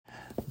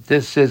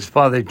This is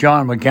Father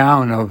John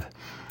McGowan of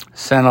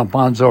San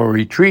Alfonso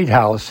Retreat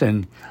House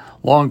in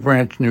Long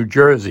Branch, New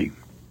Jersey.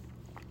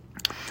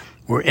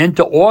 We're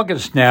into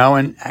August now,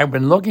 and I've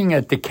been looking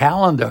at the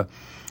calendar,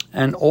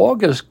 and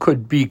August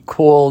could be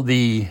called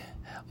the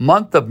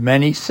month of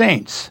many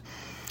saints.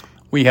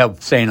 We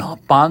have St.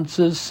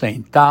 Alphonsus,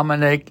 St.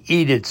 Dominic,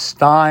 Edith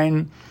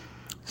Stein,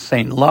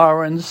 St.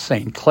 Lawrence,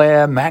 St.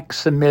 Clare,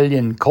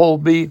 Maximilian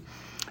Kolbe,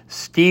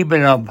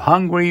 Stephen of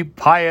Hungary,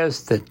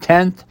 Pius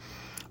X,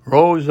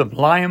 Rose of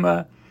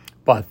Lima,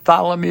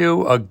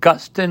 Bartholomew,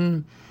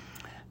 Augustine,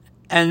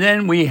 and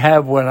then we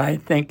have what I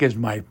think is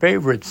my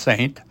favorite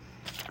saint,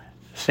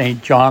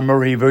 St. John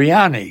Marie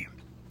Vianney,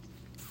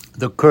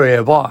 the Cure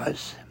of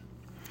Ars.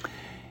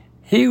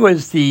 He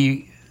was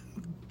the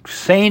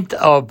saint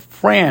of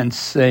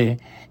France,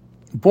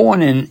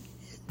 born in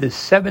the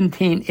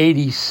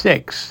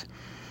 1786.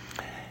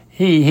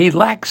 He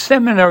lacked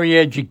seminary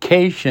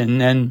education,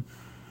 and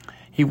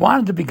he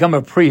wanted to become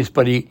a priest,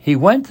 but he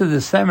went to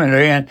the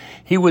seminary, and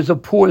he was a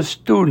poor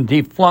student.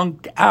 He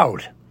flunked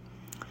out.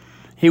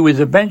 He was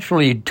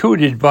eventually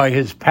tutored by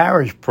his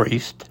parish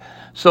priest,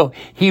 so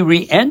he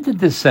re-entered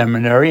the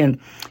seminary, and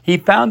he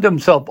found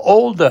himself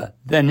older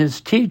than his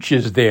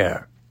teachers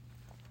there.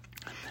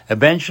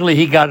 Eventually,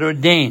 he got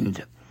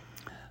ordained,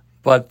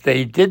 but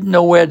they didn't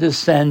know where to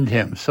send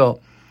him, so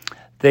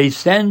they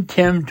sent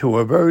him to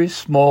a very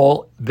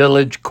small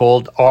village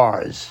called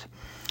Ars,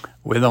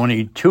 with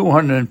only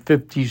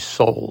 250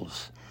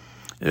 souls.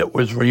 It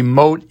was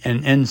remote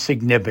and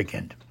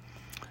insignificant.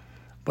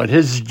 But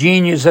his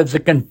genius as a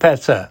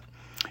confessor,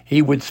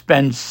 he would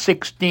spend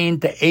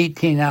 16 to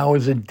 18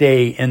 hours a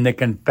day in the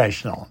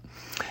confessional.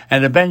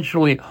 And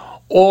eventually,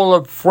 all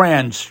of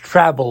France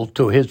traveled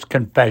to his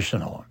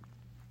confessional.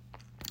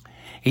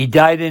 He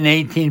died in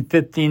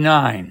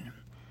 1859.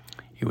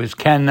 He was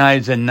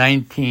canonized in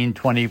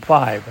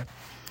 1925.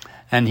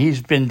 And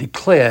he's been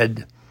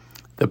declared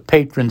the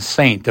patron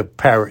saint of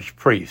parish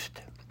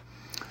priest.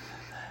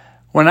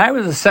 When I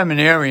was a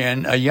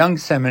seminarian, a young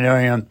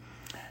seminarian,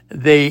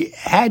 they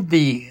had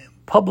the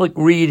public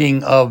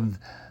reading of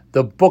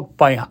the book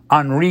by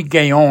Henri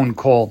Guéon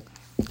called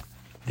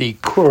The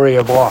Cure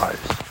of Ars.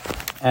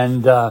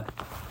 And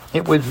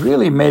it was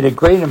really made a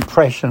great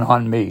impression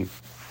on me.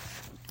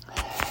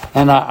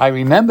 And I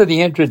remember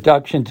the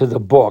introduction to the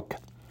book.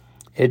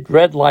 It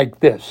read like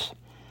this.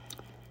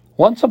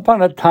 Once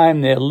upon a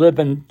time there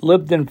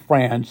lived in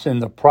France, in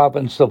the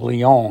province of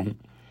Lyon,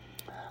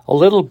 a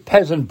little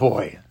peasant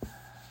boy,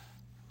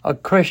 a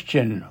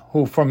Christian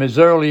who from his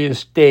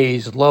earliest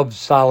days loved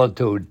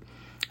solitude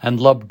and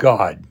loved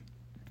God.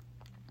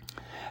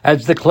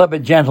 As the clever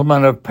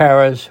gentleman of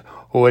Paris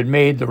who had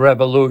made the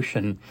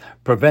revolution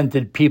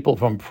prevented people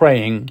from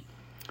praying,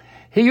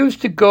 he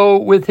used to go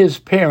with his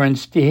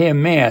parents to hear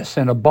Mass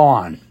in a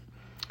barn.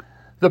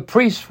 The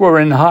priests were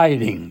in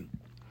hiding,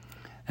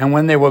 and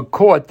when they were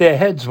caught, their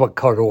heads were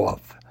cut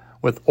off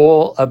with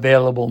all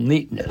available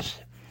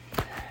neatness.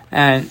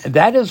 And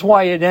that is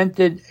why it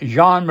entered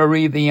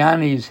Jean-Marie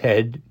Vianney's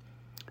head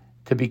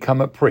to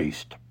become a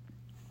priest.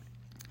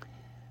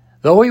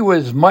 Though he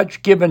was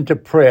much given to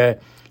prayer,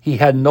 he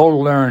had no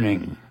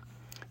learning.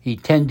 He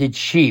tended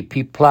sheep,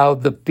 he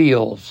plowed the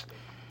fields,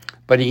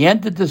 but he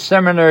entered the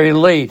seminary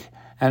late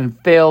and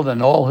failed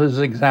in all his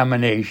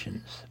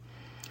examinations.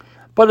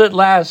 But at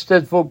last,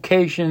 as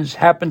vocations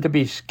happened to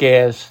be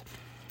scarce,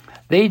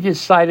 they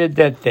decided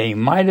that they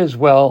might as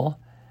well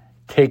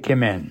take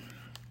him in.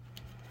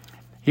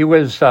 He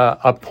was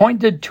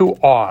appointed to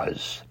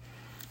Ars,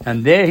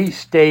 and there he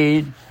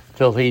stayed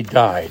till he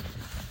died.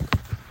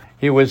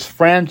 He was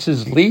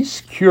France's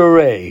least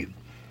cure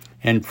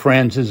in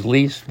France's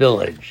least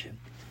village.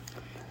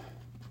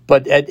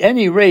 But at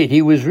any rate,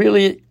 he was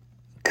really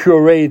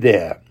cure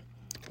there,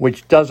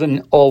 which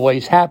doesn't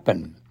always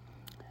happen.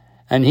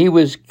 And he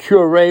was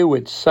cure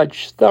with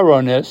such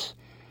thoroughness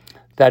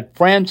that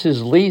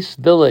France's least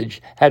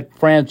village had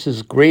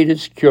France's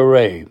greatest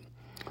cure,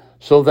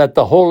 so that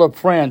the whole of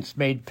France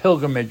made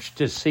pilgrimage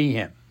to see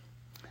him.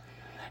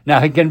 Now,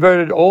 he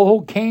converted all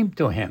who came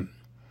to him,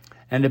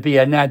 and if he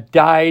had not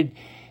died,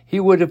 he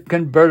would have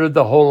converted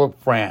the whole of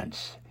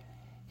France.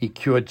 He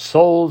cured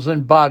souls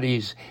and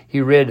bodies.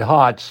 He read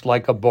hearts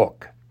like a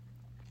book.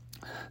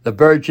 The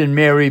Virgin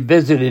Mary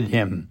visited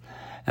him,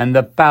 and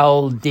the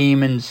foul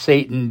demon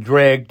Satan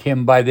dragged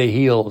him by the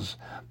heels,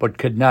 but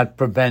could not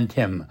prevent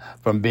him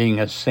from being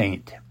a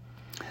saint.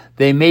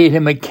 They made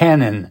him a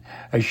canon,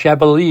 a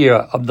chevalier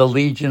of the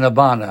Legion of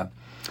Honor,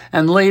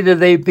 and later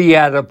they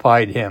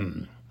beatified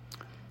him.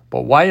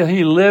 But while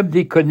he lived,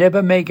 he could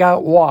never make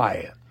out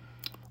why,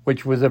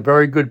 which was a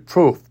very good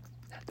proof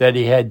that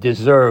he had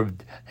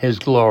deserved his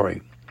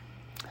glory.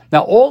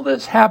 Now, all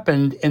this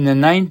happened in the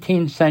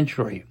 19th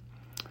century,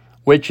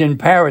 which in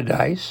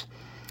paradise,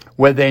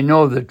 where they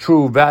know the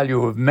true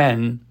value of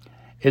men,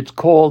 it's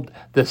called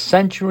the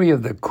century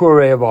of the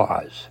Cure of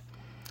Ars.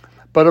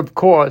 But of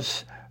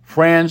course,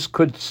 France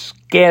could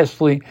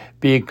scarcely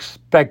be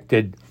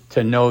expected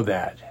to know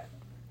that.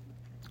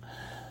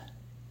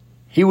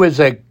 He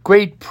was a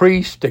great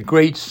priest, a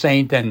great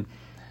saint, and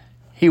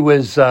He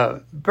was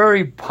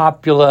very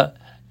popular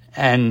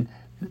and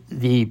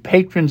the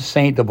patron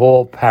saint of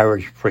all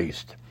parish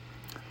priests.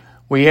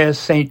 We ask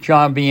St.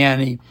 John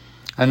Vianney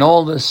and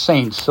all the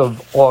saints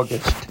of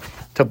August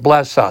to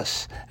bless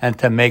us and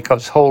to make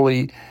us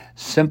holy,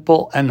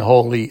 simple and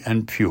holy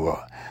and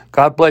pure.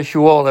 God bless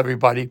you all,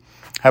 everybody.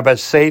 Have a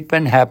safe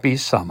and happy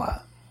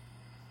summer.